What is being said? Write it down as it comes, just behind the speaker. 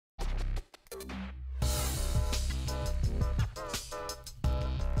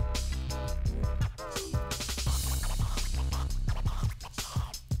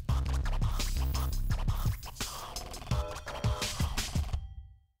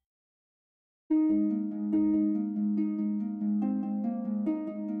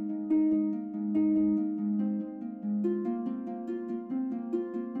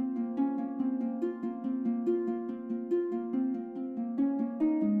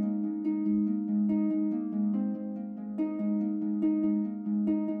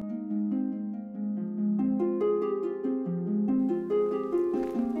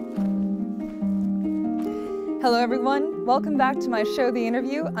Hello everyone, welcome back to my show, The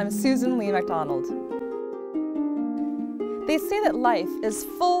Interview. I'm Susan Lee MacDonald. They say that life is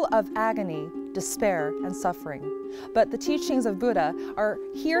full of agony, despair, and suffering. But the teachings of Buddha are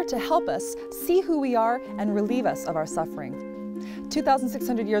here to help us see who we are and relieve us of our suffering.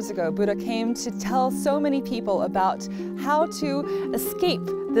 2,600 years ago, Buddha came to tell so many people about how to escape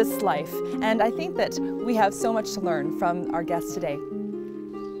this life. And I think that we have so much to learn from our guest today.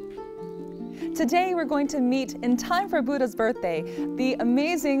 Today we're going to meet, in time for Buddha's birthday, the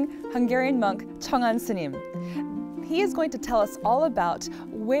amazing Hungarian monk Chong An Sunim. He is going to tell us all about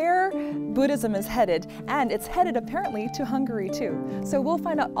where Buddhism is headed, and it's headed apparently to Hungary too. So we'll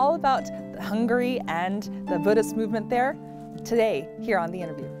find out all about Hungary and the Buddhist movement there today, here on The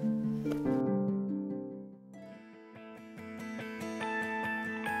Interview.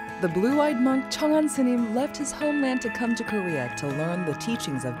 The blue-eyed monk Chong An Sunim left his homeland to come to Korea to learn the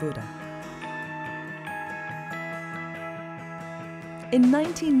teachings of Buddha. In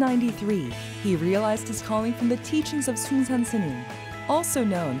 1993, he realized his calling from the teachings of Seung Sahn Sunim, also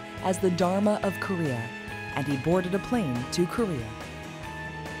known as the Dharma of Korea, and he boarded a plane to Korea.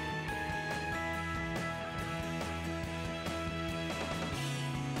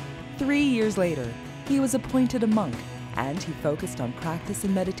 Three years later, he was appointed a monk, and he focused on practice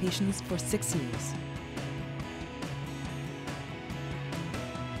and meditations for 6 years.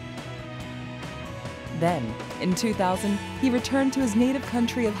 Then, in 2000, he returned to his native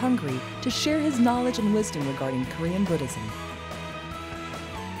country of Hungary to share his knowledge and wisdom regarding Korean Buddhism.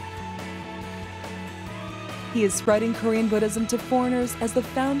 He is spreading Korean Buddhism to foreigners as the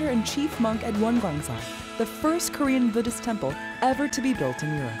founder and chief monk at Wonkwangsa, the first Korean Buddhist temple ever to be built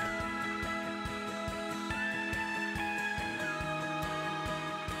in Europe.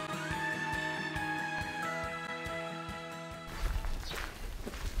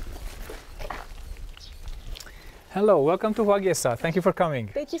 Hello, welcome to Hwagesa. Thank you for coming.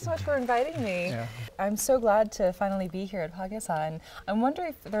 Thank you so much for inviting me. Yeah. I'm so glad to finally be here at Hwagesa, and I'm wondering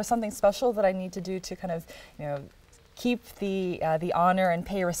if there's something special that I need to do to kind of, keep the honor and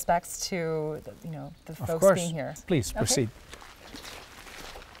pay respects to, the folks being here. Please proceed.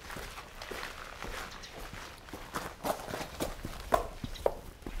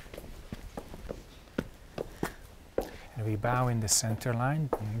 And we bow in the center line.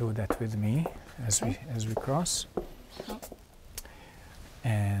 Do that with me as we cross.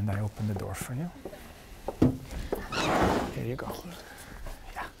 And I open the door for you. Here you go.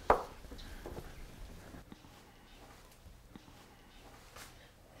 Yeah.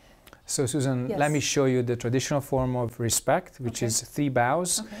 So Susan, yes. Let me show you the traditional form of respect, which is 3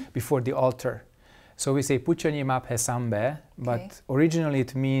 bows before the altar. So we say Puchonyi Maphe Sambe, but originally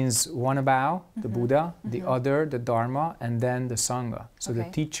it means one bow, the Buddha, the other, the Dharma, and then the Sangha. So the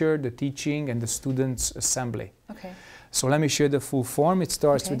teacher, the teaching, and the students' assembly. Okay. So let me show you the full form. It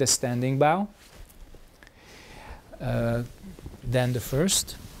starts with a standing bow, then the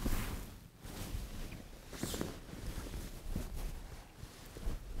first,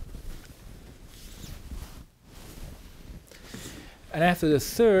 and after the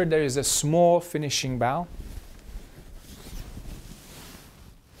third there is a small finishing bow,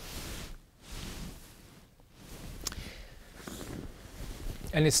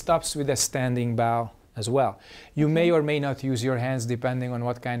 and it stops with a standing bow as well. You may or may not use your hands depending on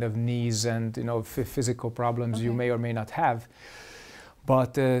what kind of knees and physical problems you may or may not have,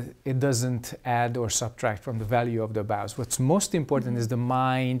 but it doesn't add or subtract from the value of the bows. What's most important is the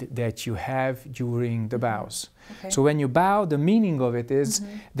mind that you have during the bows. So when you bow, the meaning of it is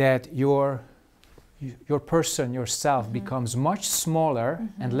that your person, yourself, becomes much smaller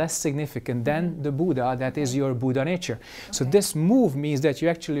and less significant than the Buddha, that is your Buddha nature. So this move means that you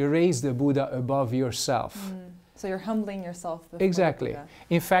actually raise the Buddha above yourself. So you're humbling yourself before Exactly. the Buddha.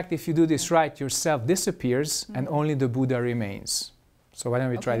 In fact, if you do this right, yourself disappears and only the Buddha remains. So why don't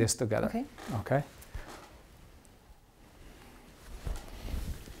we try this together? Okay.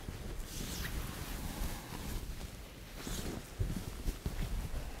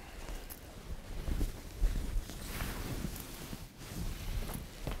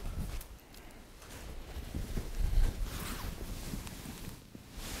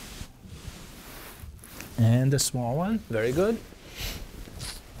 And the small one, very good.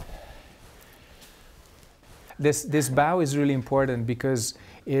 This bow is really important because,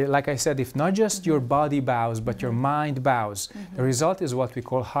 like I said, if not just your body bows, but your mind bows, the result is what we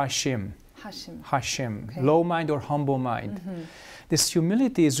call hashim. Hashim, low mind or humble mind. This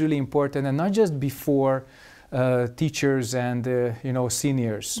humility is really important, and not just before teachers and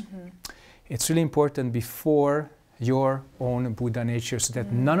seniors. It's really important before your own Buddha nature so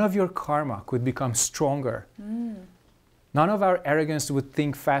that none of your karma could become stronger. None of our arrogance would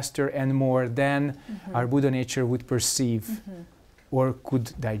think faster and more than our Buddha nature would perceive or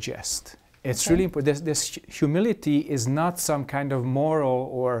could digest. It's really important. This humility is not some kind of moral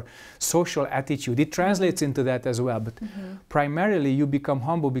or social attitude. It translates into that as well. But primarily you become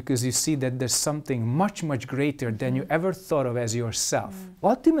humble because you see that there's something much, much greater than you ever thought of as yourself.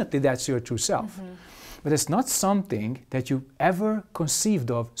 Ultimately, that's your true self. But it's not something that you ever conceived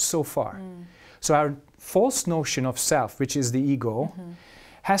of so far. So our false notion of self, which is the ego,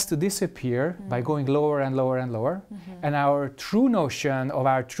 has to disappear by going lower and lower and lower. And our true notion of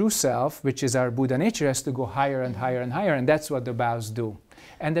our true self, which is our Buddha nature, has to go higher and higher and higher. And that's what the bows do.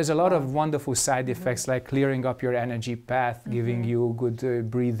 And there's a lot of wonderful side effects like clearing up your energy path, giving you good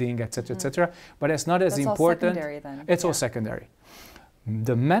breathing, etc., etc. But it's not as important. All secondary then. It's all secondary.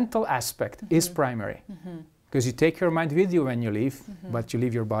 The mental aspect is primary. Because you take your mind with you when you leave, but you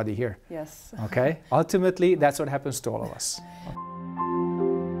leave your body here. Yes. Okay? Ultimately, that's what happens to all of us.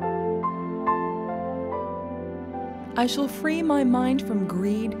 I shall free my mind from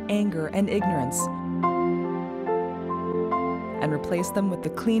greed, anger, and ignorance, and replace them with the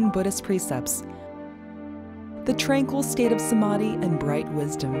clean Buddhist precepts, the tranquil state of samadhi and bright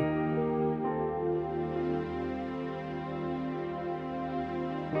wisdom.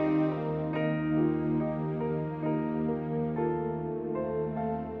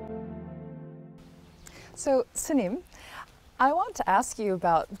 So, Sunim, I want to ask you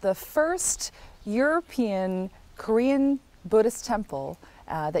about the first European Korean Buddhist temple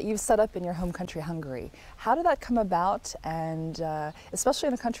that you've set up in your home country, Hungary. How did that come about, and especially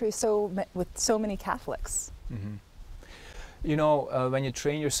in a country with so many Catholics? You know, when you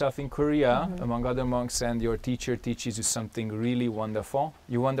train yourself in Korea, among other monks, and your teacher teaches you something really wonderful,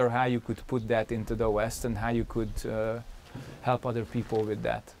 you wonder how you could put that into the West and how you could help other people with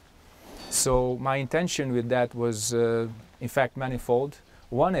that. So my intention with that was, in fact, manifold.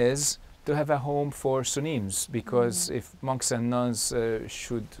 One is to have a home for Sunims, because if monks and nuns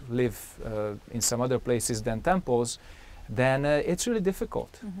should live in some other places than temples, then it's really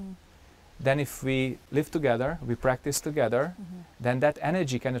difficult. Then if we live together, we practice together, then that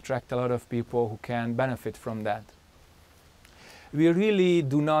energy can attract a lot of people who can benefit from that. We really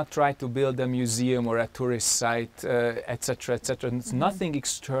do not try to build a museum or a tourist site, etc., etc. It's nothing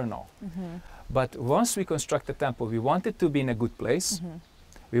external. But once we construct a temple, we want it to be in a good place.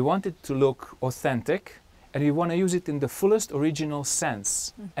 We want it to look authentic, and we want to use it in the fullest original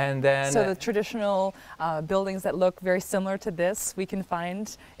sense. And then so the traditional buildings that look very similar to this, we can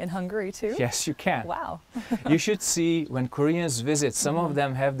find in Hungary too? Yes, you can. Wow. You should see when Koreans visit, some of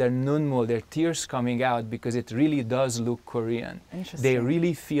them have their nunmul, their tears coming out, because it really does look Korean. They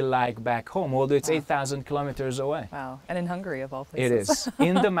really feel like back home, although it's 8,000 kilometers away. Wow. And in Hungary, of all places. It is.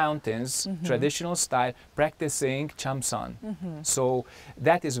 In the mountains, traditional style, practicing Shan. So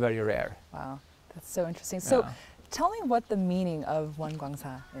that is very rare. Wow. That's so interesting. So tell me what the meaning of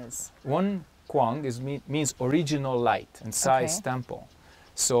Wonkwangsa is. Wonkwang means original light, and Sa is temple.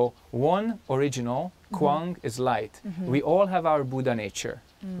 So one original, Kwang is light. We all have our Buddha nature.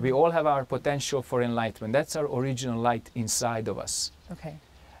 We all have our potential for enlightenment. That's our original light inside of us. Okay.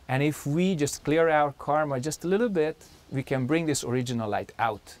 And if we just clear our karma just a little bit, we can bring this original light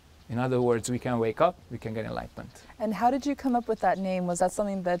out. In other words, we can wake up, we can get enlightenment. And how did you come up with that name? Was that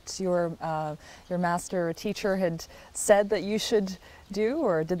something that your master or teacher had said that you should do,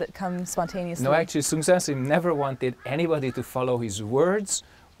 or did it come spontaneously? No, actually, Seung Sahn Sunim never wanted anybody to follow his words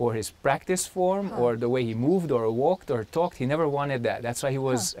or his practice form or the way he moved or walked or talked. He never wanted that. That's why he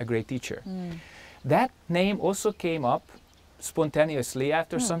was a great teacher. That name also came up spontaneously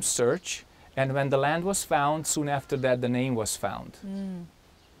after some search, and when the land was found, soon after that the name was found.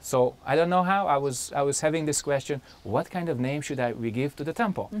 So I don't know how, I was having this question, what kind of name should we give to the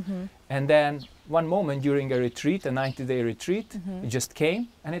temple? And then one moment during a retreat, a 90-day retreat, it just came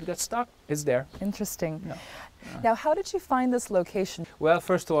and it got stuck. It's there. Interesting. Now, how did you find this location? Well,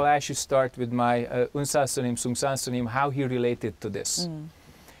 first of all, I should start with my Unsa Sunim, Seung Sahn Sunim, how he related to this.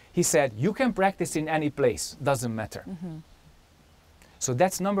 He said, you can practice in any place, doesn't matter. So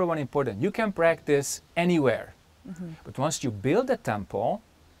that's number one important. You can practice anywhere. But once you build a temple,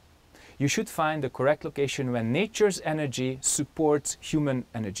 you should find the correct location when nature's energy supports human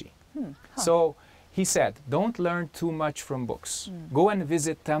energy. So he said, don't learn too much from books. Go and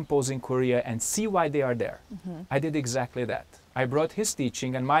visit temples in Korea and see why they are there. I did exactly that. I brought his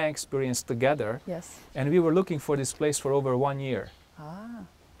teaching and my experience together, and we were looking for this place for over 1 year.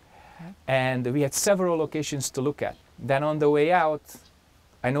 And we had several locations to look at. Then on the way out,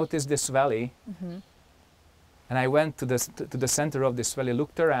 I noticed this valley, And I went to the center of this valley,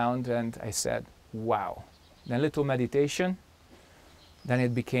 looked around, and I said, wow. Then a little meditation, then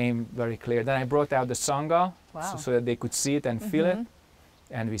it became very clear. Then I brought out the Sangha, Wow. so that they could see it and feel it.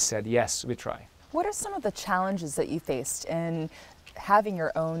 And we said, yes, we try. What are some of the challenges that you faced in having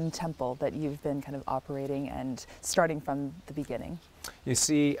your own temple that you've been kind of operating and starting from the beginning? You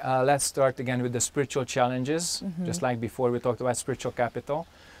see, let's start again with the spiritual challenges. Just like before we talked about spiritual capital.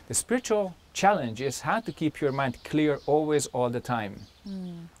 The spiritual challenge is how to keep your mind clear always, all the time.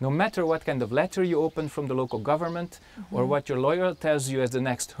 No matter what kind of letter you open from the local government, or what your lawyer tells you as the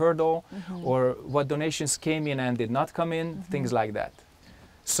next hurdle, or what donations came in and did not come in, things like that.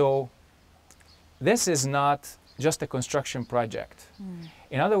 So this is not just a construction project.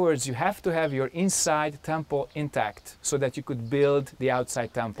 In other words, you have to have your inside temple intact so that you could build the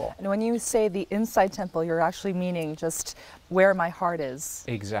outside temple. And when you say the inside temple, you're actually meaning just where my heart is.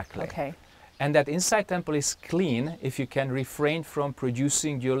 Exactly. Okay. And that inside temple is clean if you can refrain from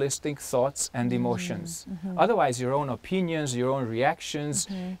producing dualistic thoughts and emotions. Otherwise, your own opinions, your own reactions,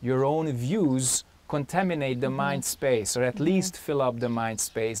 your own views contaminate the mind space, or at least fill up the mind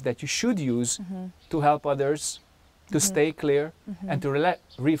space that you should use to help others, to stay clear, and to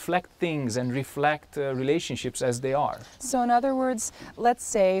reflect things and reflect relationships as they are. So in other words, let's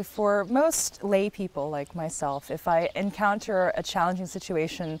say for most lay people like myself, if I encounter a challenging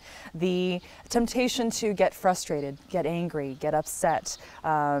situation, the temptation to get frustrated, get angry, get upset,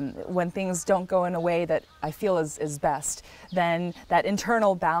 when things don't go in a way that I feel is best, then that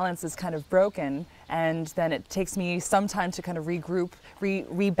internal balance is kind of broken, and then it takes me some time to kind of regroup,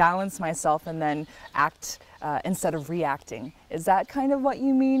 rebalance myself, and then act instead of reacting. Is that kind of what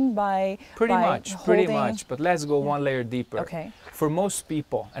you mean by Pretty holding? much. But let's go one layer deeper. Okay. For most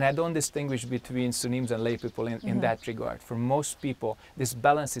people, and I don't distinguish between Sunims and lay people in that regard, for most people, this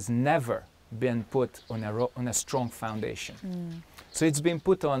balance has never been put on a strong foundation. So it's been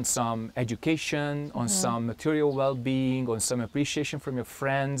put on some education, on some material well-being, on some appreciation from your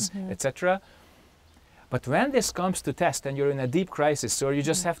friends, etc. But when this comes to test and you're in a deep crisis, or you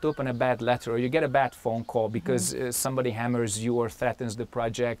just have to open a bad letter, or you get a bad phone call because somebody hammers you or threatens the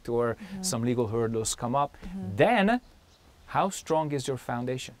project, or some legal hurdles come up, then how strong is your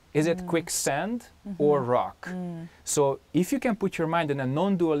foundation? Is it quicksand or rock? So if you can put your mind in a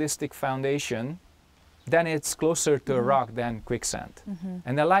non-dualistic foundation, then it's closer to a rock than quicksand.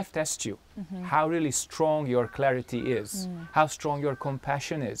 And then life tests you, how really strong your clarity is, how strong your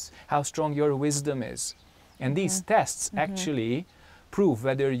compassion is, how strong your wisdom is. And these tests actually prove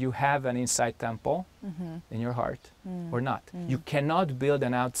whether you have an inside temple in your heart or not. You cannot build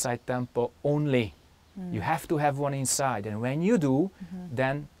an outside temple only. You have to have one inside. And when you do,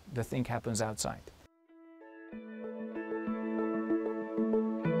 then the thing happens outside.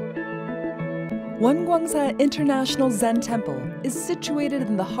 Wonkwangsa International Zen Temple is situated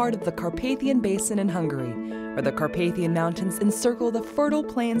in the heart of the Carpathian Basin in Hungary, where the Carpathian Mountains encircle the fertile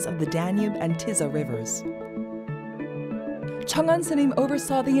plains of the Danube and Tisza rivers. Chong An Sunim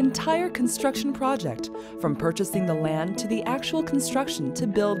oversaw the entire construction project, from purchasing the land to the actual construction to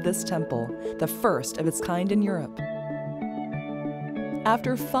build this temple, the first of its kind in Europe.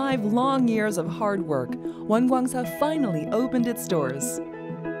 After 5 long years of hard work, Wonkwangsa finally opened its doors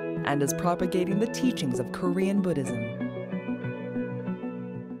and is propagating the teachings of Korean Buddhism.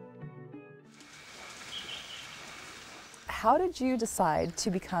 How did you decide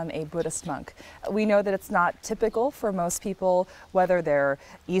to become a Buddhist monk? We know that it's not typical for most people, whether they're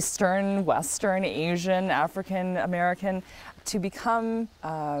Eastern, Western, Asian, African, American, to become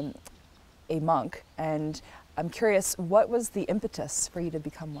a monk. And I'm curious, what was the impetus for you to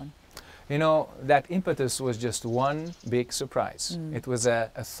become one? You know, that impetus was just one big surprise. It was a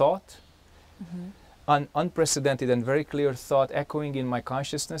thought, an unprecedented and very clear thought echoing in my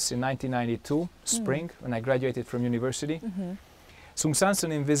consciousness in 1992, spring, when I graduated from university. Seung Sahn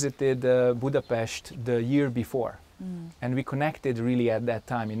Sunim visited Budapest the year before, and we connected really at that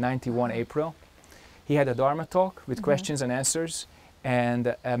time, in 91 April. He had a Dharma talk with questions and answers,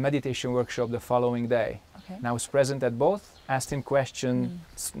 and a meditation workshop the following day. And I was present at both, asked him questions,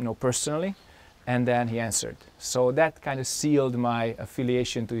 personally, and then he answered. So that kind of sealed my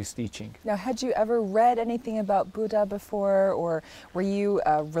affiliation to his teaching. Now, had you ever read anything about Buddha before, or were you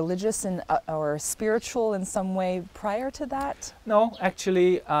religious or spiritual in some way prior to that? No,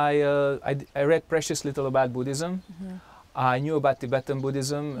 actually, I read precious little about Buddhism. I knew about Tibetan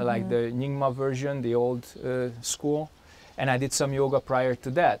Buddhism, like the Nyingma version, the old school. And I did some yoga prior to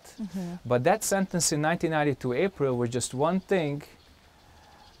that. But that sentence in 1992 April was just one thing.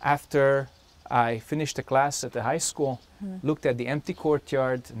 After I finished a class at the high school, looked at the empty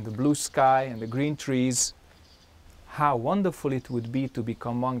courtyard and the blue sky and the green trees, how wonderful it would be to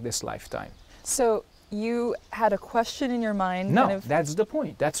become monk this lifetime. So you had a question in your mind? No, kind of... that's the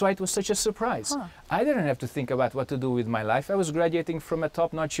point. That's why it was such a surprise. Huh. I didn't have to think about what to do with my life. I was graduating from a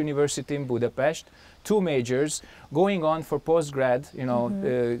top-notch university in Budapest, 2 majors, going on for postgrad, you know,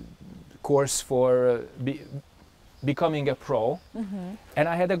 course for becoming a pro. And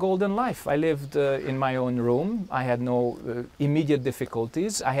I had a golden life. I lived in my own room. I had no immediate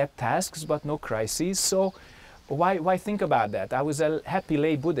difficulties. I had tasks, but no crises. So why think about that? I was a happy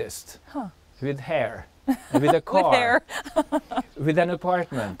lay Buddhist. Huh. With hair, with a car, with hair. with an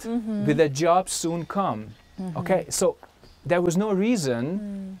apartment, with a job soon come. Okay, so there was no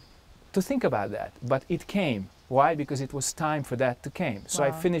reason to think about that, but it came. Why? Because it was time for that to came. So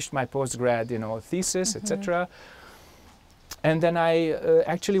I finished my postgrad, you know, thesis, etc. And then I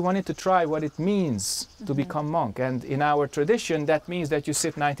actually wanted to try what it means to become monk. And in our tradition, that means that you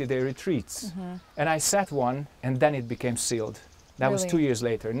sit 90-day retreats. And I sat one, and then it became sealed. That was 2 years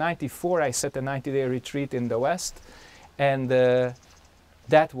later. In '94, I set a 90-day retreat in the West, and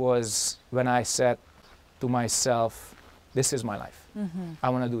that was when I said to myself, this is my life. I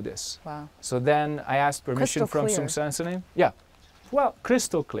want to do this. Wow. So then I asked permission from Seung Sahn Sunim. Yeah, well,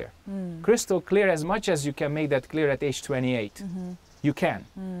 crystal clear. Crystal clear, as much as you can make that clear at age 28. You can.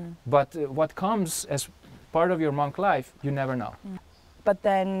 But what comes as part of your monk life, you never know. But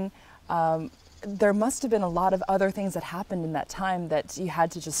then there must have been a lot of other things that happened in that time that you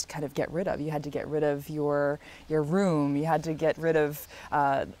had to just kind of get rid of. You had to get rid of your room. You had to get rid of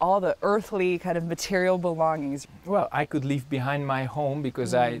all the earthly kind of material belongings. Well, I could leave behind my home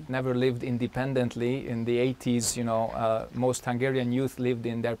because I never lived independently. In the 80s, you know, most Hungarian youth lived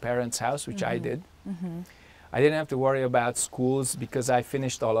in their parents' house, which I did. I didn't have to worry about schools because I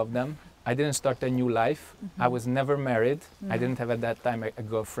finished all of them. I didn't start a new life. I was never married. I didn't have at that time a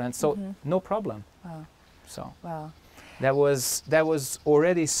girlfriend, so no problem. Wow. So wow. that was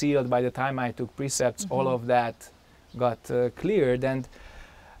already sealed by the time I took precepts. All of that got cleared, and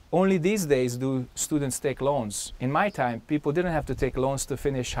only these days do students take loans. In my time, people didn't have to take loans to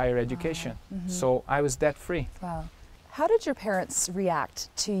finish higher education, so I was debt free. Wow. How did your parents react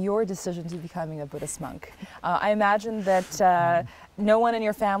to your decision to becoming a Buddhist monk? I imagine that no one in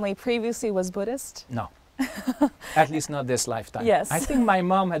your family previously was Buddhist? No. At least not this lifetime. Yes. I think my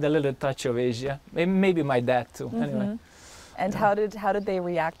mom had a little touch of Asia. Maybe my dad too. Anyway. And how did they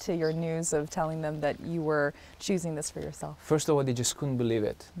react to your news of telling them that you were choosing this for yourself? First of all, they just couldn't believe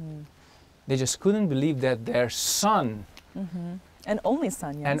it. They just couldn't believe that their son, an only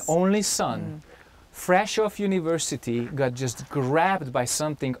son, yes. an only son, fresh off university, got just grabbed by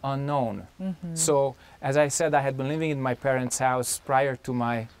something unknown. So, as I said, I had been living in my parents' house prior to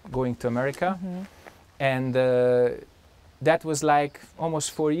my going to America, and that was like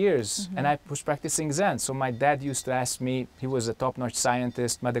almost 4 years, and I was practicing Zen. So my dad used to ask me, he was a top-notch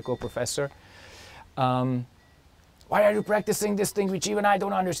scientist, medical professor, why are you practicing this thing which even I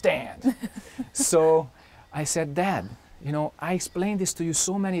don't understand? So I said, Dad, you know, I explained this to you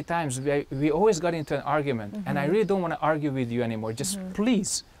so many times. We always got into an argument, and I really don't want to argue with you anymore. Just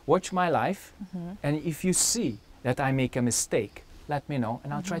please watch my life, and if you see that I make a mistake, let me know,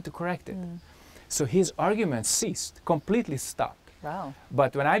 and I'll try to correct it. So his argument ceased, completely stopped. Wow.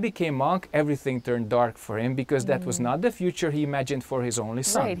 But when I became monk, everything turned dark for him because that was not the future he imagined for his only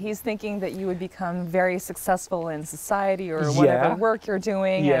son. Right, he's thinking that you would become very successful in society or whatever work you're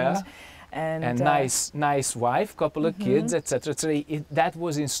doing. And nice wife, couple of kids, etc. So that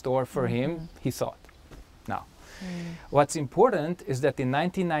was in store for him, he thought. Now, what's important is that in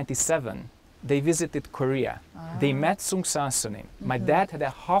 1997, they visited Korea. They met Seung Sahn Sunim. My dad had a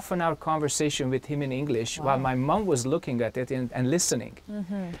half-an-hour conversation with him in English while my mom was looking at it and listening.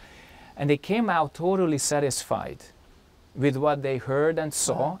 And they came out totally satisfied with what they heard and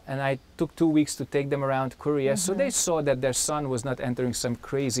saw, and I took 2 weeks to take them around Korea. So they saw that their son was not entering some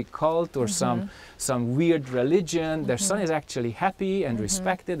crazy cult or some weird religion. Their son is actually happy and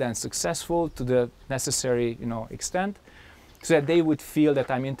respected and successful to the necessary, you know, extent, so that they would feel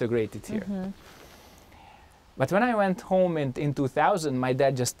that I'm integrated here. But when I went home in 2000, my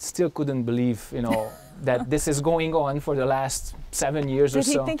dad just still couldn't believe, you know, that this is going on for the last 7 years or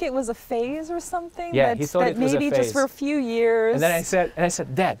so. Did he think it was a phase or something? Yeah, he thought it was a phase. Maybe just for a few years. And then I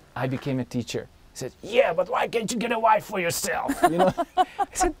said, Dad, I became a teacher. He said, yeah, but why can't you get a wife for yourself? You know? I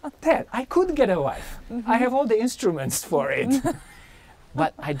said, Dad, I could get a wife. I have all the instruments for it.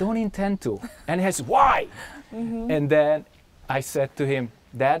 But I don't intend to. And he said, why? And then I said to him,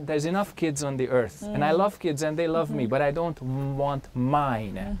 Dad, there's enough kids on the earth, and I love kids and they love me, but I don't want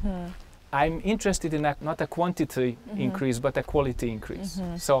mine. I'm interested in not a quantity increase, but a quality increase.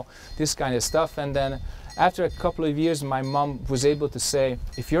 So this kind of stuff. And then after a couple of years, my mom was able to say,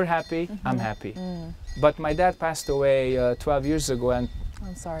 if you're happy, I'm happy. But my dad passed away 12 years ago, and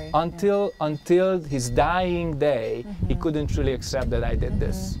I'm sorry. Until his dying day, he couldn't really accept that I did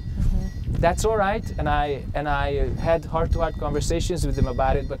this. That's all right, and I had heart-to-heart conversations with him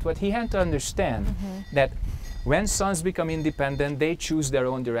about it. But what he had to understand that when sons become independent, they choose their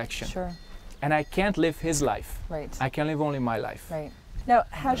own direction. Sure. And I can't live his life. Right. I can live only my life. Right. Now,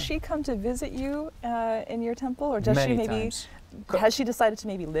 has she come to visit you in your temple, or does Many she maybe? times. Has she decided to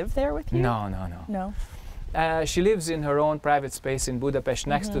maybe live there with you? No. No. She lives in her own private space in Budapest,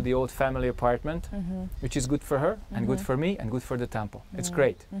 next to the old family apartment, which is good for her and good for me and good for the temple. It's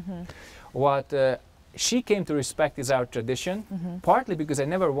great. What she came to respect is our tradition, partly because I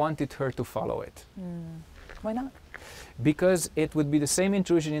never wanted her to follow it. Why not? Because it would be the same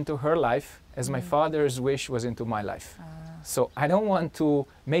intrusion into her life as my father's wish was into my life. So I don't want to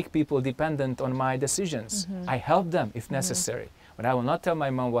make people dependent on my decisions. I help them if necessary, but I will not tell my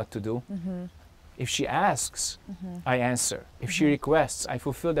mom what to do. If she asks, I answer. If she requests, I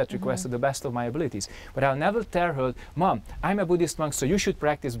fulfill that request to the best of my abilities. But I'll never tell her, Mom, I'm a Buddhist monk, so you should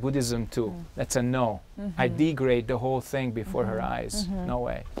practice Buddhism too. That's a no. I degrade the whole thing before her eyes. No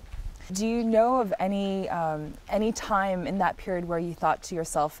way. Do you know of any time in that period where you thought to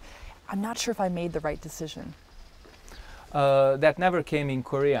yourself, I'm not sure if I made the right decision? That never came in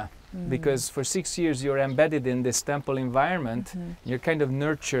Korea. Because for 6 years you're embedded in this temple environment, you're kind of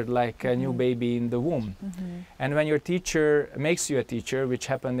nurtured like a new baby in the womb. And when your teacher makes you a teacher, which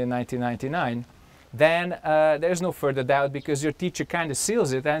happened in 1999, then there's no further doubt, because your teacher kind of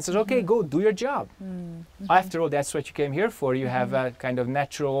seals it and says, okay, go do your job. After all, that's what you came here for. You have a kind of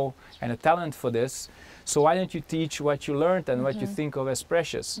natural kind of talent for this. So why don't you teach what you learned and what you think of as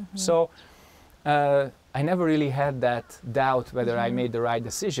precious? So I never really had that doubt whether I made the right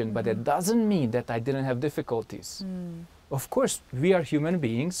decision, but it doesn't mean that I didn't have difficulties. Of course, we are human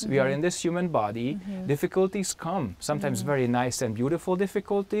beings, we are in this human body, difficulties come, sometimes very nice and beautiful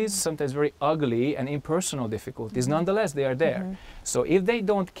difficulties, sometimes very ugly and impersonal difficulties. Nonetheless, they are there. So if they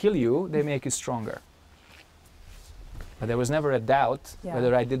don't kill you, they make you stronger. But there was never a doubt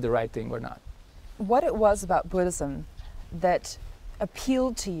whether I did the right thing or not. What it was about Buddhism that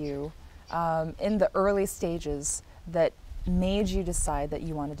appealed to you in the early stages that made you decide that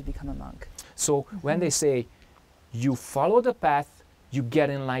you wanted to become a monk? So when they say, you follow the path, you get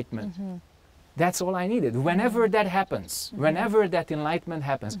enlightenment. That's all I needed. Whenever that happens, whenever that enlightenment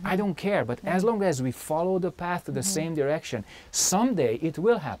happens, I don't care. But as long as we follow the path to the same direction, someday it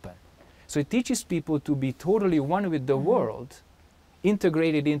will happen. So it teaches people to be totally one with the world,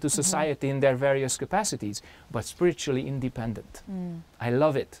 integrated into society in their various capacities, but spiritually independent. I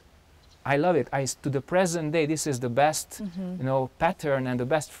love it. I love it. To the present day, this is the best pattern and the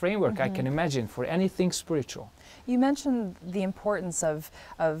best framework I can imagine for anything spiritual. You mentioned the importance of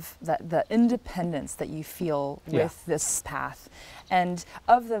the independence that you feel with this path. And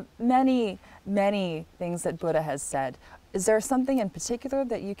of the many, many things that Buddha has said, is there something in particular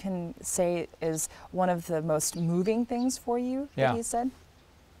that you can say is one of the most moving things for you that he said?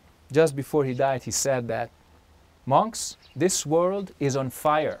 Just before he died, he said that, monks, this world is on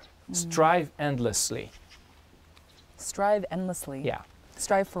fire. Strive endlessly. Strive endlessly? Yeah.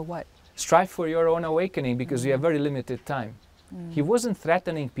 Strive for what? Strive for your own awakening, because you have very limited time. He wasn't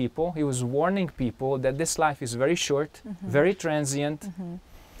threatening people, he was warning people that this life is very short, very transient,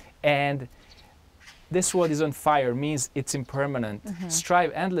 and this world is on fire means it's impermanent.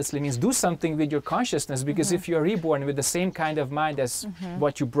 Strive endlessly means do something with your consciousness, because if you're reborn with the same kind of mind as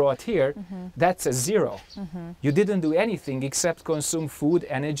what you brought here, that's a zero. You didn't do anything except consume food,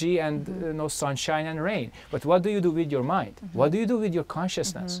 energy, and sunshine and rain. But what do you do with your mind? What do you do with your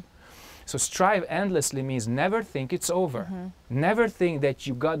consciousness? So strive endlessly means never think it's over. Never think that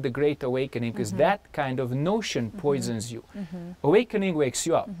you got the great awakening, because that kind of notion poisons you. Awakening wakes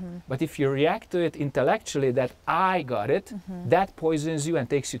you up. But if you react to it intellectually that I got it, that poisons you and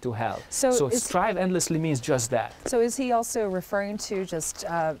takes you to hell. So strive endlessly means just that. So is he also referring to just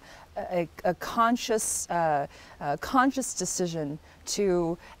a conscious decision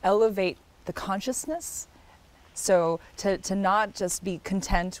to elevate the consciousness? So to not just be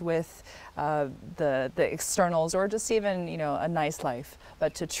content with the externals, or just even a nice life,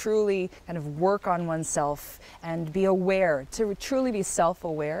 but to truly kind of work on oneself and be aware, to truly be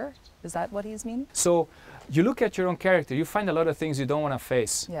self-aware. Is that what he's meaning? So you look at your own character, you find a lot of things you don't want to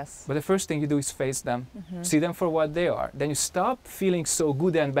face. Yes. But the first thing you do is face them, see them for what they are. Then you stop feeling so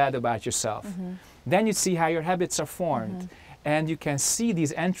good and bad about yourself. Then you see how your habits are formed. and you can see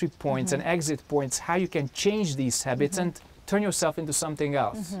these entry points and exit points, how you can change these habits and turn yourself into something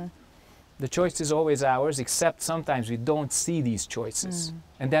else. The choice is always ours, except sometimes we don't see these choices.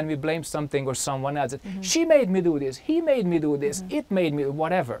 And then we blame something or someone else. She made me do this, he made me do this, it made me,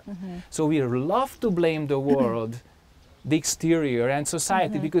 whatever. So we love to blame the world, the exterior and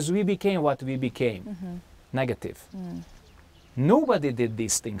society, because we became what we became, negative. Nobody did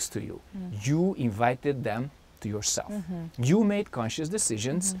these things to you. You invited them to yourself. You made conscious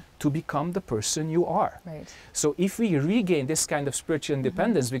decisions to become the person you are. Right. So if we regain this kind of spiritual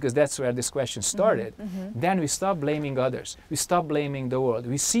independence, because that's where this question started, then we stop blaming others. We stop blaming the world.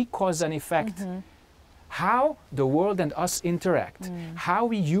 We see cause and effect. How the world and us interact. How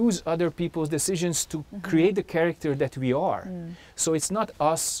we use other people's decisions to create the character that we are. So it's not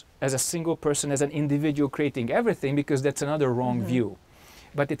us as a single person, as an individual creating everything, because that's another wrong view.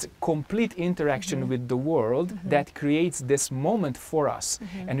 But it's a complete interaction with the world that creates this moment for us.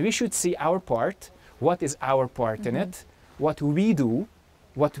 And we should see our part, what is our part in it, what we do,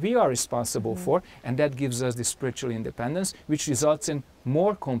 what we are responsible for, and that gives us the spiritual independence, which results in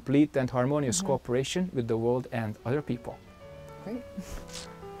more complete and harmonious cooperation with the world and other people. Great.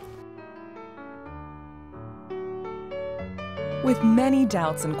 With many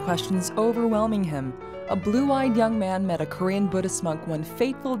doubts and questions overwhelming him, a blue-eyed young man met a Korean Buddhist monk one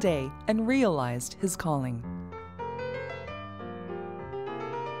fateful day and realized his calling.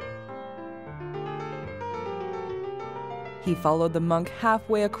 He followed the monk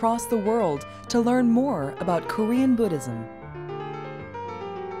halfway across the world to learn more about Korean Buddhism.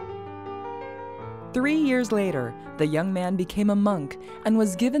 3 years later, the young man became a monk and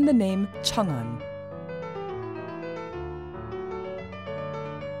was given the name Chong An.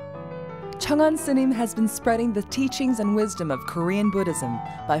 Chong An Sunim has been spreading the teachings and wisdom of Korean Buddhism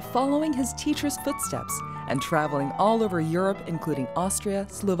by following his teacher's footsteps and traveling all over Europe, including Austria,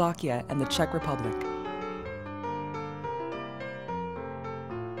 Slovakia, and the Czech Republic.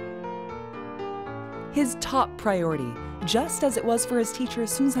 His top priority, just as it was for his teacher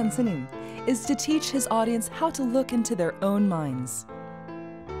Seung Sahn Sunim, is to teach his audience how to look into their own minds.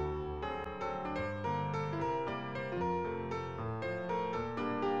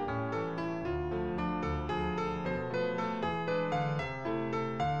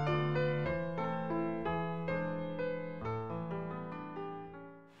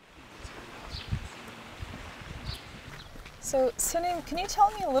 So, Sunim, can you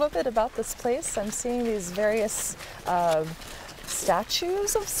tell me a little bit about this place? I'm seeing these various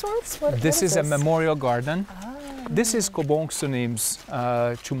statues of sorts. This is a memorial garden. This is Korean Sunim's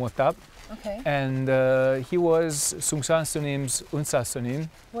Chumotap. Okay. And he was Seung Sahn Sunim's Unsa Sunim.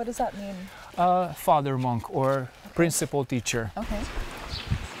 What does that mean? Father monk or principal teacher. Okay.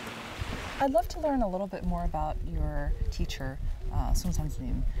 I'd love to learn a little bit more about your teacher, Seung Sahn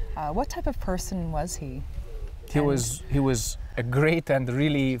Sunim. What type of person was he? He was a great and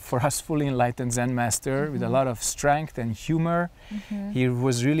really, for us, fully enlightened Zen master with a lot of strength and humor. He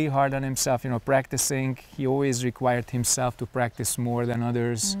was really hard on himself, practicing. He always required himself to practice more than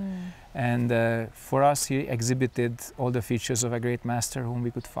others. And for us, he exhibited all the features of a great master whom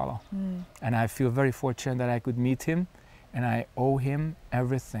we could follow. And I feel very fortunate that I could meet him, and I owe him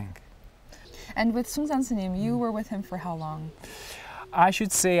everything. And with Seung Sahn Sunim, you were with him for how long? I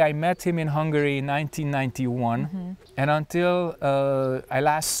should say I met him in Hungary in 1991, and until I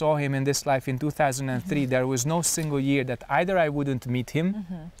last saw him in this life in 2003, there was no single year that either I wouldn't meet him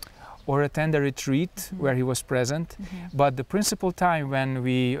or attend a retreat where he was present. But the principal time when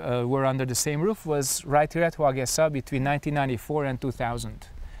we were under the same roof was right here at Wonkwangsa between 1994 and 2000.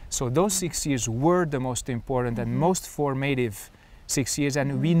 So those 6 years were the most important and most formative 6 years,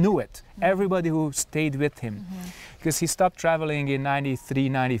 and we knew it. Everybody who stayed with him, because he stopped traveling in 93,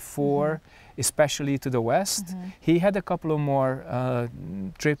 94, especially to the West. He had a couple of more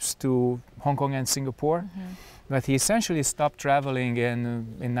trips to Hong Kong and Singapore, but he essentially stopped traveling in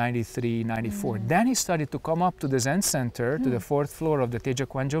 93, 94. Then he started to come up to the Zen Center, to the 4th floor of the Teja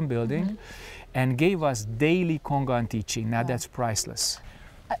Kwanjom building, and gave us daily Kongan teaching. Now that's priceless.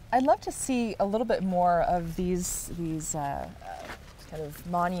 I'd love to see a little bit more of these kind of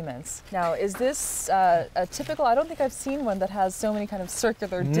monuments. Now, is this a typical? I don't think I've seen one that has so many kind of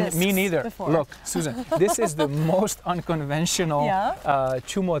circular discs. Me neither. Before. Look, Susan, this is the most unconventional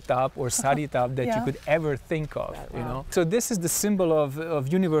chumotap or saritap that you could ever think of. You know. So this is the symbol of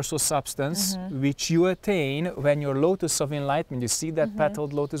universal substance, which you attain when your lotus of enlightenment. You see that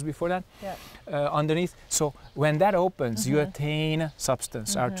petaled lotus before that? Underneath. So when that opens, you attain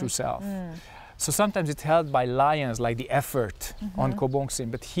substance, our true self. So sometimes it's held by lions, like the effort on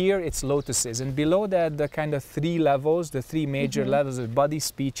Kobongsin, but here it's lotuses. And below that, the kind of three levels, the three major levels of body,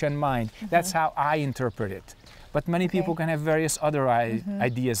 speech, and mind. That's how I interpret it. But many people can have various other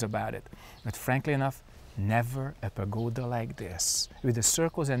ideas about it. But frankly enough, never a pagoda like this, with the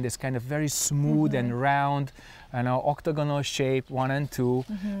circles and this kind of very smooth and round, octagonal shape, 1 and 2.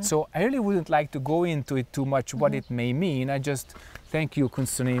 So I really wouldn't like to go into it too much, what it may mean. I just thank you, Kun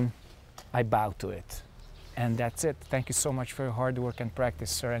Sunim. I bow to it. And that's it. Thank you so much for your hard work and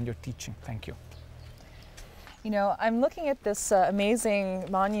practice, sir, and your teaching. Thank you. You know, I'm looking at this amazing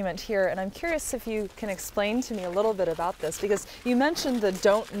monument here, and I'm curious if you can explain to me a little bit about this, because you mentioned the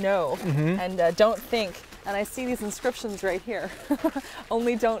don't know and don't think, and I see these inscriptions right here.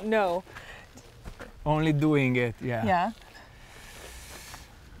 Only don't know. Only doing it, yeah. Yeah.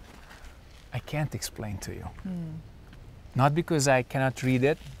 I can't explain to you. Not because I cannot read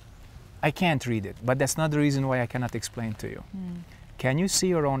it. I can't read it, but that's not the reason why I cannot explain to you. Can you see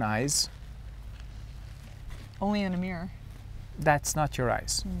your own eyes? Only in a mirror. That's not your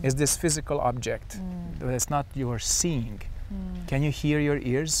eyes. It's this physical object. That's not your seeing. Can you hear your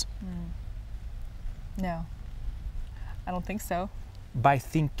ears? No, I don't think so. By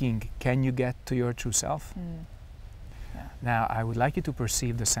thinking, can you get to your true self? Yeah. Now, I would like you to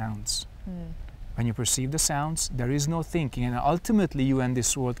perceive the sounds. When you perceive the sounds, there is no thinking, and ultimately you and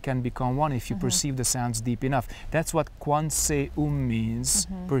this world can become one if you perceive the sounds deep enough. That's what Kwanse means,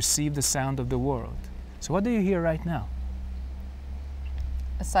 perceive the sound of the world. So what do you hear right now?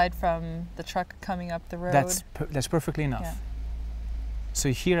 Aside from the truck coming up the road? That's perfectly enough. Yeah. So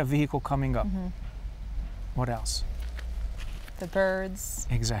you hear a vehicle coming up. What else? The birds.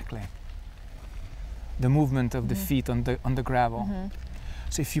 Exactly. The movement of the feet on the gravel.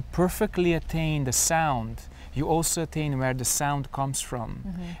 So if you perfectly attain the sound, you also attain where the sound comes from.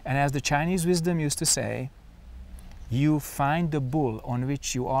 And as the Chinese wisdom used to say, you find the bull on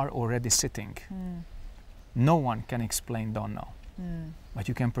which you are already sitting. No one can explain don't know, but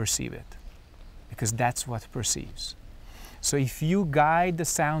you can perceive it, because that's what perceives. So if you guide the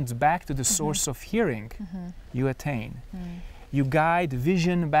sounds back to the source of hearing, you attain. You guide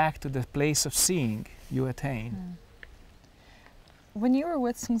vision back to the place of seeing, you attain. When you were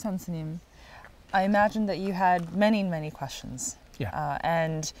with Seung Sahn Sunim, I imagine that you had many, many questions. Yeah.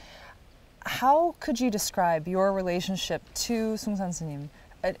 And how could you describe your relationship to Seung Sahn Sunim?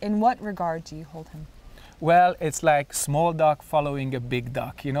 In what regard do you hold him? Well, it's like small duck following a big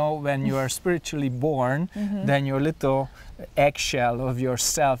duck. You know, when you are spiritually born, then your little eggshell of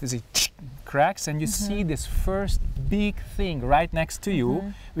yourself is cracks, and you see this first big thing right next to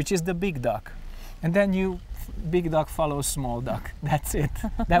you, which is the big duck. And then big duck follows small duck. That's it.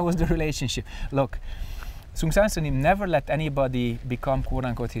 That was the relationship. Look, Seung Sahn Sunim never let anybody become, quote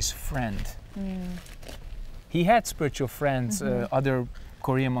unquote, his friend. He had spiritual friends, other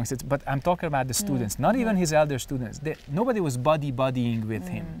Korean monks, but I'm talking about the students, not even his elder students. Nobody was buddying with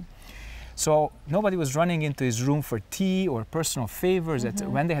him. So nobody was running into his room for tea or personal favors.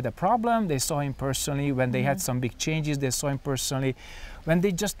 When they had a problem, they saw him personally. When they had some big changes, they saw him personally. When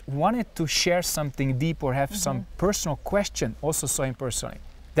they just wanted to share something deep or have some personal question, also saw him personally.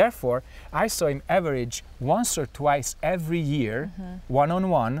 Therefore, I saw him average once or twice every year,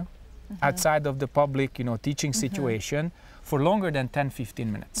 one-on-one, outside of the public, teaching situation, for longer than 10-15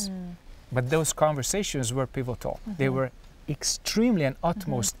 minutes. But those conversations were pivotal. They were extremely and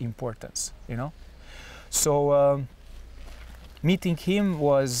utmost importance, So meeting him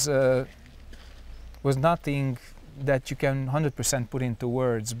was nothing that you can 100% put into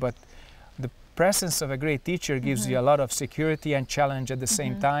words, but the presence of a great teacher gives you a lot of security and challenge at the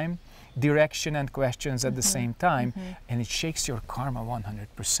same time, direction and questions at the same time, and it shakes your karma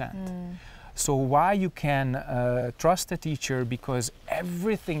 100%. So why you can trust a teacher, because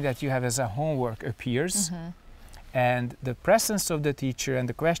everything that you have as a homework appears, and the presence of the teacher and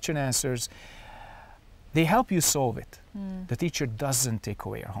the question answers, they help you solve it. The teacher doesn't take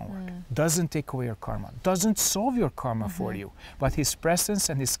away your homework, doesn't take away your karma, doesn't solve your karma for you, but his presence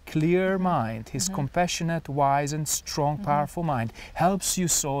and his clear mind, his compassionate, wise and strong, powerful mind helps you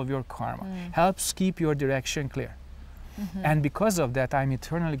solve your karma, helps keep your direction clear. And because of that, I'm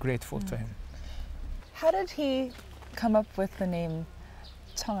eternally grateful to him. How did he come up with the name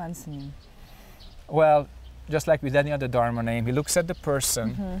Chong An Sunim? Well, just like with any other Dharma name, he looks at the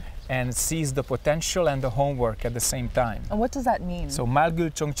person and sees the potential and the homework at the same time. And what does that mean? So Malgul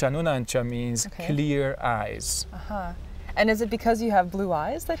Chongchanunancha means clear eyes. And is it because you have blue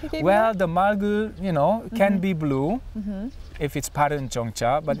eyes that he gave you Well, that? the Malgul, can be blue if it's Paran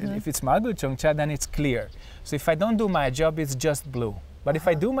Chongcha, but if it's Malgul Chongcha, then it's clear. So if I don't do my job, it's just blue. But if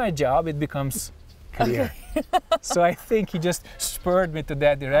I do my job, it becomes clear. So I think he just spurred me to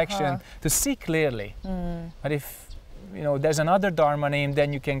that direction to see clearly. But if there's another Dharma name,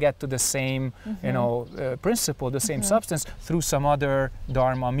 then you can get to the same principle, the same substance through some other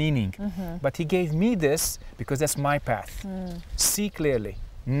Dharma meaning. But he gave me this because that's my path. See clearly.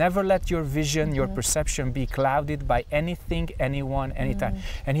 Never let your vision, your perception be clouded by anything, anyone, anytime.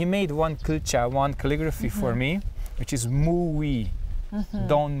 And he made one calligraphy for me, which is mu-wi,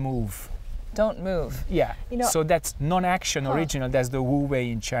 don't move. Don't move. Yeah, so that's non-action original, that's the Wu Wei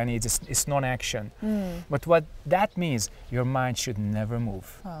in Chinese, it's non-action. But what that means, your mind should never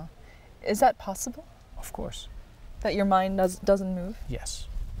move. Is that possible? Of course. That your mind doesn't move? Yes,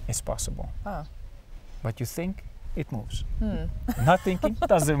 it's possible. But you think, it moves. Not thinking,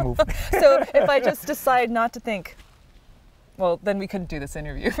 doesn't move. So if I just decide not to think, well, then we couldn't do this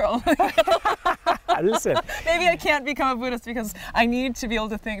interview. Listen. Maybe I can't become a Buddhist because I need to be able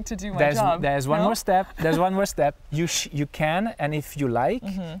to think to do my job. There's one more step. There's one more step. You can, and if you like,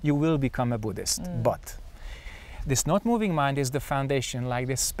 you will become a Buddhist. But this not moving mind is the foundation, like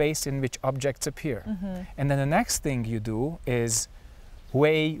this space in which objects appear. And then the next thing you do is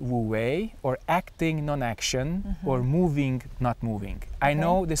wei wu wei, or acting non-action, or moving not moving. I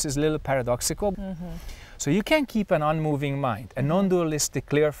know this is a little paradoxical. So you can keep an unmoving mind, a non-dualistic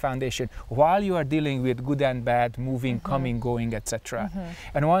clear foundation, while you are dealing with good and bad, moving, coming, going, etc.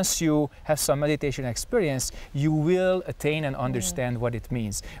 And once you have some meditation experience, you will attain and understand what it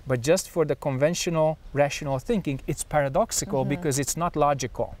means. But just for the conventional rational thinking, it's paradoxical because it's not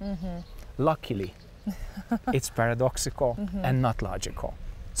logical. Luckily, it's paradoxical and not logical.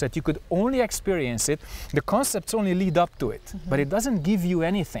 So that you could only experience it, the concepts only lead up to it, but it doesn't give you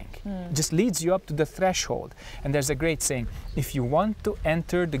anything. It just leads you up to the threshold. And there's a great saying, if you want to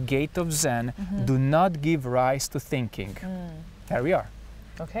enter the gate of Zen, do not give rise to thinking. There we are.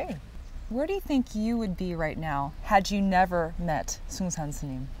 Okay. Where do you think you would be right now had you never met Seung Sahn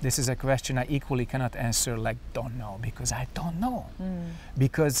Sunim? This is a question I equally cannot answer like don't know, because I don't know.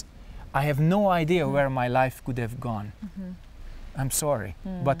 Because I have no idea where my life could have gone. I'm sorry,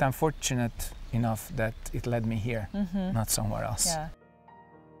 but I'm fortunate enough that it led me here, not somewhere else.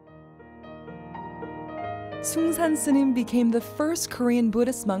 Seung Sahn Sunim became the first Korean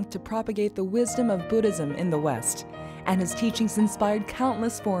Buddhist monk to propagate the wisdom of Buddhism in the West, and his teachings inspired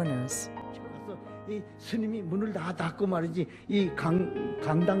countless foreigners. 이 스님이 문을 다 닫고 말이지 이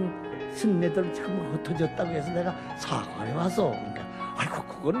강당 스님네들 전부 흩어졌다고 해서 내가 사과해 와서 그러니까 아이고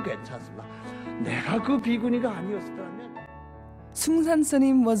그거는 괜찮습니다. 내가 그 비구니가 아니었더라면. Seung Sahn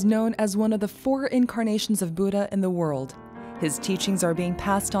Sunim was known as one of the 4 incarnations of Buddha in the world. His teachings are being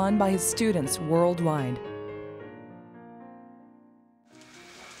passed on by his students worldwide.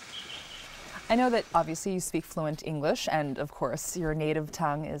 I know that obviously you speak fluent English, and of course your native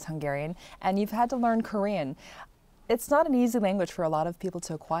tongue is Hungarian, and you've had to learn Korean. It's not an easy language for a lot of people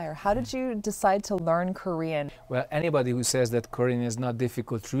to acquire. How did you decide to learn Korean? Well, anybody who says that Korean is not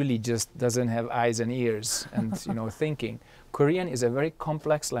difficult really just doesn't have eyes and ears and thinking. Korean is a very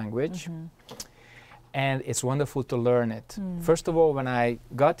complex language, and it's wonderful to learn it. First of all, when I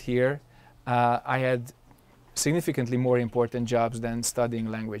got here, I had significantly more important jobs than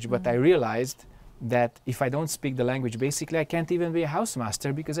studying language, but I realized that if I don't speak the language, basically I can't even be a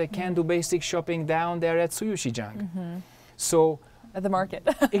housemaster because I can't do basic shopping down there at Suyushijang. So at the market.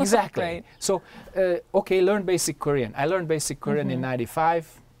 Exactly. Right. So, okay, learn basic Korean. I learned basic Korean in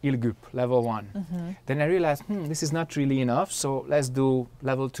 '95, ilgup, level 1. Then I realized, this is not really enough, so let's do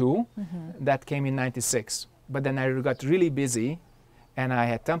level 2. That came in '96. But then I got really busy, and I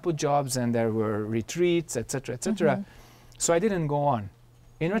had temple jobs, and there were retreats, etc., etc. So I didn't go on.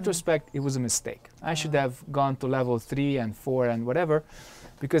 In retrospect, it was a mistake. I should have gone to level 3 and 4 and whatever,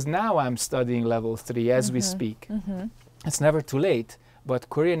 because now I'm studying level 3 as we speak. It's never too late, but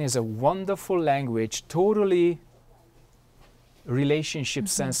Korean is a wonderful language, totally relationship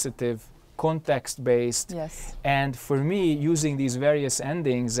sensitive, context-based. Yes. And for me, using these various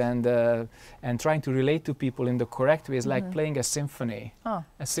endings and trying to relate to people in the correct way is like playing a symphony.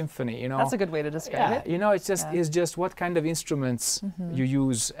 A symphony, That's a good way to describe it. It's just what kind of instruments you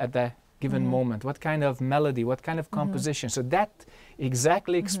use at that given moment, what kind of melody, what kind of composition. So that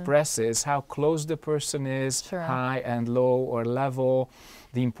exactly expresses how close the person is, high and low or level,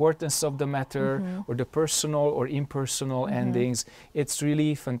 the importance of the matter, or the personal or impersonal endings. It's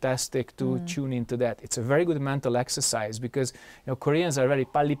really fantastic to tune into that. It's a very good mental exercise because Koreans are very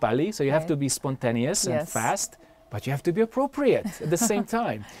pali-pali, so you have to be spontaneous and fast, but you have to be appropriate at the same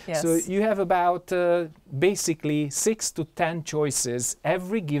time. So you have about basically 6 to 10 choices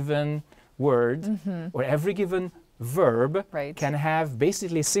every given word or every given verb Right. can have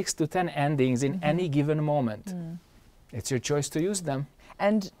basically 6 to 10 endings in any given moment. It's your choice to use them.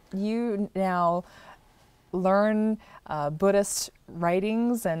 And you now learn Buddhist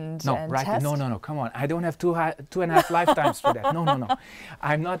writings and tests? No, come on. I don't have 2.5 lifetimes for that. No.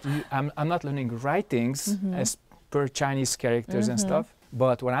 I'm not learning writings as per Chinese characters and stuff.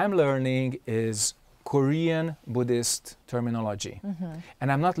 But what I'm learning is Korean Buddhist terminology.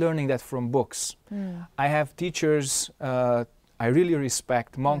 And I'm not learning that from books. I have teachers I really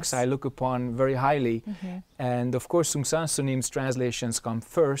respect, monks I look upon very highly. And of course, Seung Sahn Sunim's translations come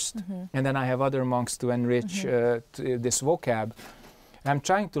first. And then I have other monks to enrich this vocab. I'm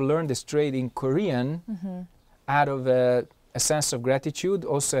trying to learn this trade in Korean out of a sense of gratitude,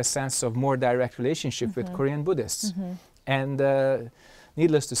 also a sense of more direct relationship with Korean Buddhists. And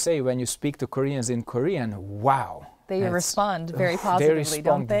needless to say, when you speak to Koreans in Korean, wow. They respond very positively,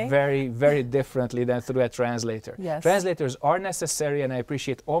 don't they? Very, very differently than through a translator. Yes. Translators are necessary, and I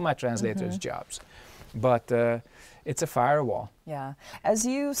appreciate all my translators' jobs. But it's a firewall. Yeah. As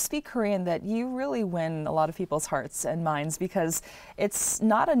you speak Korean, that you really win a lot of people's hearts and minds, because it's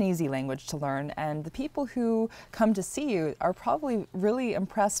not an easy language to learn, and the people who come to see you are probably really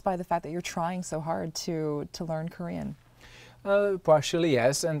impressed by the fact that you're trying so hard to learn Korean. Partially,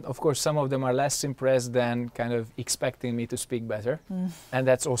 yes, and of course some of them are less impressed than kind of expecting me to speak better, and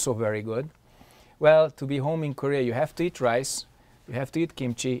that's also very good. Well, to be home in Korea, you have to eat rice, you have to eat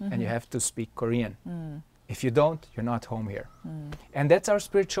kimchi, and you have to speak Korean. If you don't, you're not home here. And that's our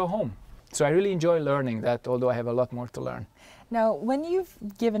spiritual home. So I really enjoy learning that, although I have a lot more to learn. Now, when you've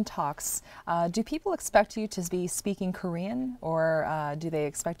given talks, do people expect you to be speaking Korean, or do they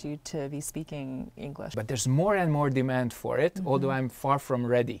expect you to be speaking English? But there's more and more demand for it, although I'm far from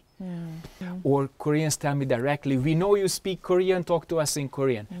ready. Or Koreans tell me directly, we know you speak Korean, talk to us in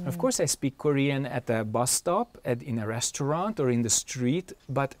Korean. Of course I speak Korean at a bus stop, in a restaurant, or in the street,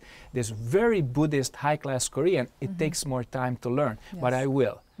 but this very Buddhist high-class Korean, it takes more time to learn, but I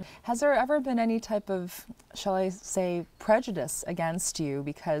will. Has there ever been any type of, shall I say, prejudice against you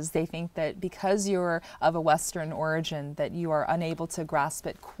because they think that because you're of a Western origin that you are unable to grasp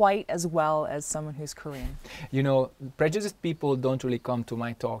it quite as well as someone who's Korean? You know, prejudiced people don't really come to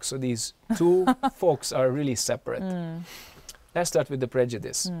my talk, so these two folks are really separate. Let's start with the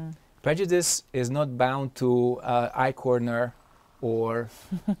prejudice. Prejudice is not bound to eye corner or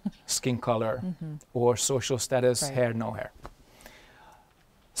skin color or social status, hair, no hair.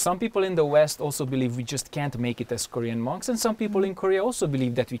 Some people in the West also believe we just can't make it as Korean monks, and some people in Korea also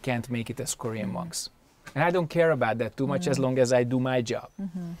believe that we can't make it as Korean monks. And I don't care about that too much as long as I do my job.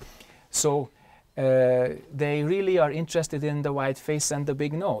 So they really are interested in the white face and the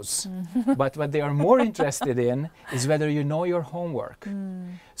big nose. But what they are more interested in is whether you know your homework.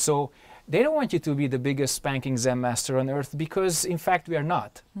 So they don't want you to be the biggest spanking Zen master on earth, because in fact we are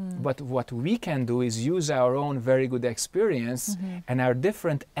not. But what we can do is use our own very good experience and our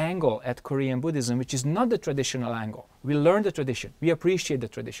different angle at Korean Buddhism, which is not the traditional angle. We learn the tradition, we appreciate the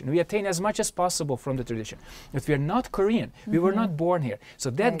tradition, we attain as much as possible from the tradition. But we are not Korean, we were not born here.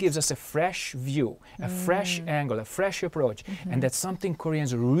 So that gives us a fresh view, a fresh angle, a fresh approach, and that's something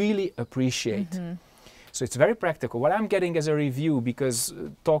Koreans really appreciate. So it's very practical. What I'm getting as a review, because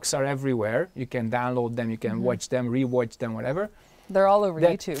talks are everywhere, you can download them, you can watch them, rewatch them, whatever. They're all over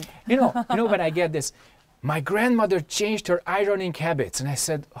YouTube. You know, when I get this, my grandmother changed her ironing habits. And I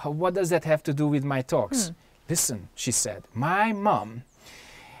said, what does that have to do with my talks? Listen, she said, my mom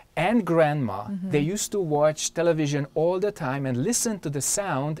and grandma, they used to watch television all the time and listen to the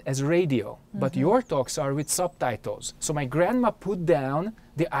sound as radio. But your talks are with subtitles. So my grandma put down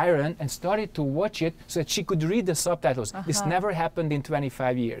the iron and started to watch it so that she could read the subtitles. This never happened in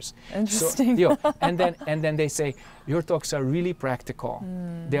 25 years. Interesting. So, and then they say, your talks are really practical.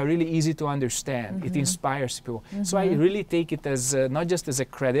 They are really easy to understand. It inspires people. So I really take it as not just as a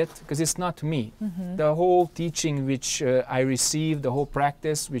credit, because it's not me. The whole teaching which I received, the whole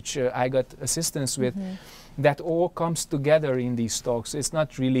practice which I got assistance with, that all comes together in these talks. It's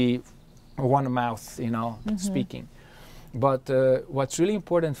not really one mouth, speaking. But what's really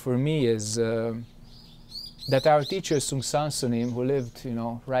important for me is that our teacher, Seung Sahn Sunim, who lived,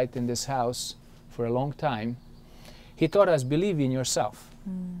 right in this house for a long time, he taught us, believe in yourself.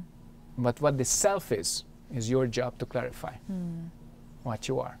 But what the self is your job to clarify what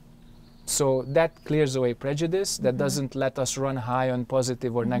you are. So that clears away prejudice, that doesn't let us run high on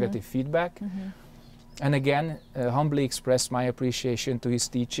positive or negative feedback. And again, humbly express my appreciation to his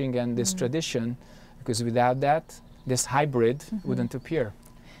teaching and this tradition, because without that, this hybrid wouldn't appear.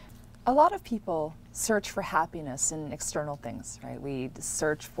 A lot of people search for happiness in external things, right? We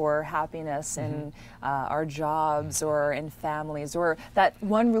search for happiness in our jobs or in families or that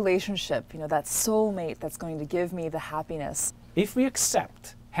one relationship, you know, that soulmate that's going to give me the happiness. If we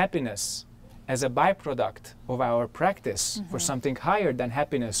accept happiness as a byproduct of our practice for something higher than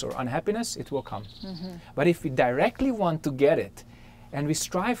happiness or unhappiness, it will come. But if we directly want to get it and we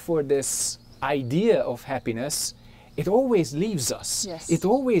strive for this idea of happiness, it always leaves us. Yes. It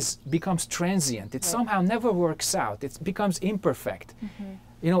always becomes transient. It somehow never works out. It becomes imperfect,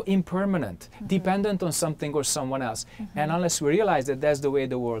 you know, impermanent, dependent on something or someone else. And unless we realize that that's the way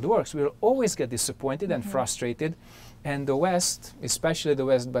the world works, we'll always get disappointed and frustrated. And the West, especially the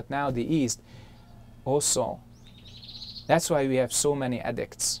West, but now the East, also. That's why we have so many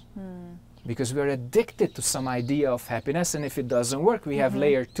addicts. Because we're addicted to some idea of happiness, and if it doesn't work, we have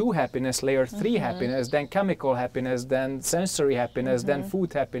layer 2 happiness, layer 3 happiness, then chemical happiness, then sensory happiness, then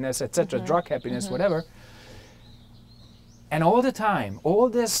food happiness, etc., drug happiness, whatever. And all the time, all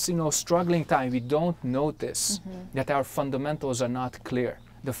this, you know, struggling time, we don't notice that our fundamentals are not clear.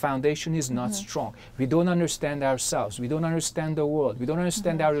 The foundation is not strong. We don't understand ourselves. We don't understand the world. We don't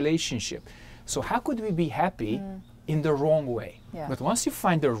understand our relationship. So how could we be happy in the wrong way? Yeah. But once you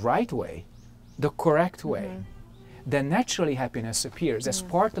find the right way, the correct way, then naturally happiness appears as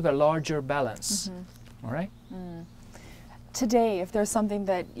part of a larger balance. All right? Today, if there's something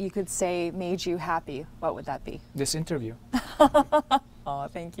that you could say made you happy, what would that be? This interview. Oh,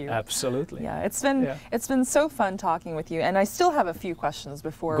 thank you. Absolutely. Yeah, it's been so fun talking with you, and I still have a few questions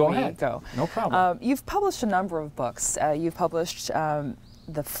before Go we ahead. go. No problem. You've published a number of books. You've published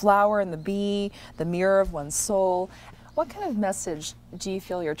The Flower and the Bee, The Mirror of One's Soul. What kind of message do you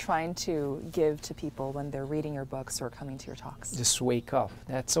feel you're trying to give to people when they're reading your books or coming to your talks? Just wake up.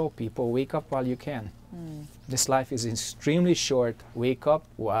 That's all, people. Wake up while you can. This life is extremely short. Wake up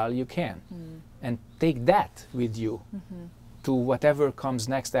while you can. And take that with you to whatever comes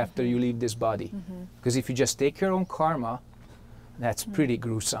next after you leave this body. Because if you just take your own karma, that's pretty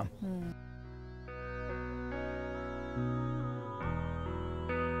gruesome.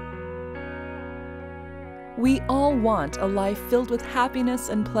 We all want a life filled with happiness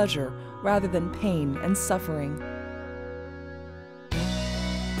and pleasure rather than pain and suffering.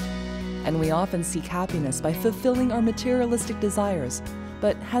 And we often seek happiness by fulfilling our materialistic desires.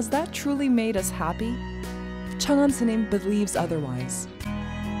 But has that truly made us happy? Chong An Sunim believes otherwise.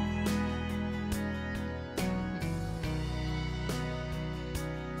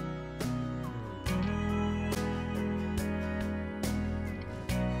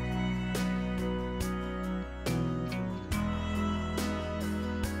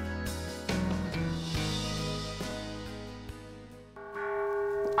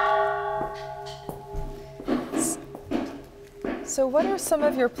 So what are some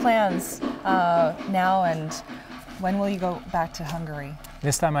of your plans now, and when will you go back to Hungary?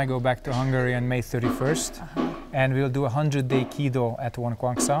 This time I go back to Hungary on May 31st, and we'll do a 100-day Kido at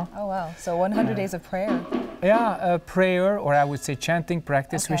Wonkwangsa. Oh wow, so 100 days of prayer. Yeah, a prayer, or I would say chanting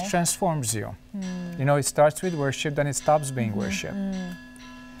practice, which transforms you. You know, it starts with worship, then it stops being worship.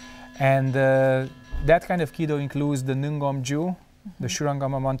 And that kind of Kido includes the Nungomju, the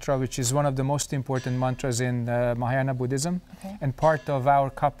Shurangama mantra, which is one of the most important mantras in Mahayana Buddhism, and part of our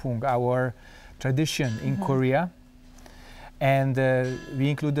Kapung, our tradition in Korea. And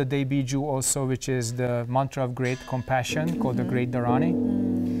we include the Daebiju also, which is the mantra of great compassion, called the Great Dharani,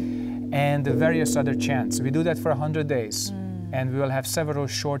 and the various other chants. We do that for 100 days, and we will have several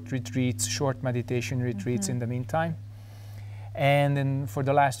short retreats, short meditation retreats in the meantime. And then for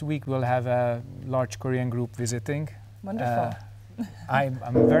the last week, we'll have a large Korean group visiting. Wonderful. I'm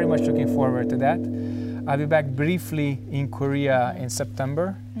very much looking forward to that. I'll be back briefly in Korea in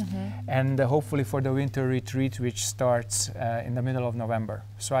September, and hopefully for the winter retreat, which starts in the middle of November.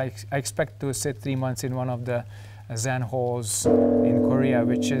 So I expect to sit 3 months in one of the Zen halls in Korea,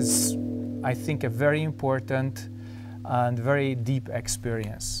 which is, I think, a very important and very deep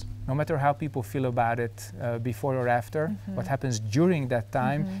experience. No matter how people feel about it before or after, what happens during that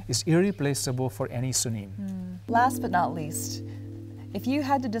time is irreplaceable for any Sunim. Last but not least, if you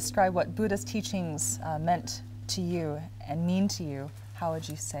had to describe what Buddha's teachings meant to you and mean to you, how would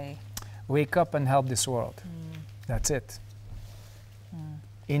you say? Wake up and help this world. That's it.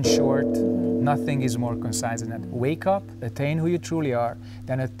 In short, nothing is more concise than that. Wake up, attain who you truly are,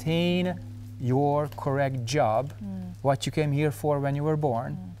 then attain your correct job, what you came here for when you were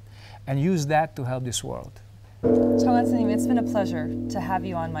born, and use that to help this world. Chong An Sunim, it's been a pleasure to have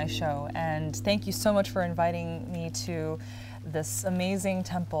you on my show, and thank you so much for inviting me to this amazing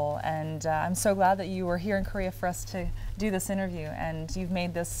temple, and I'm so glad that you were here in Korea for us to do this interview, and you've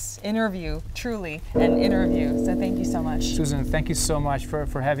made this interview truly an interview. So thank you so much. Susan, thank you so much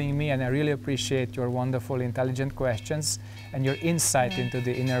for having me, and I really appreciate your wonderful, intelligent questions and your insight into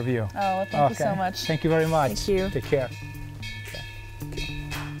the interview. Oh, well, thank you so much. Thank you very much. Thank you. Take care.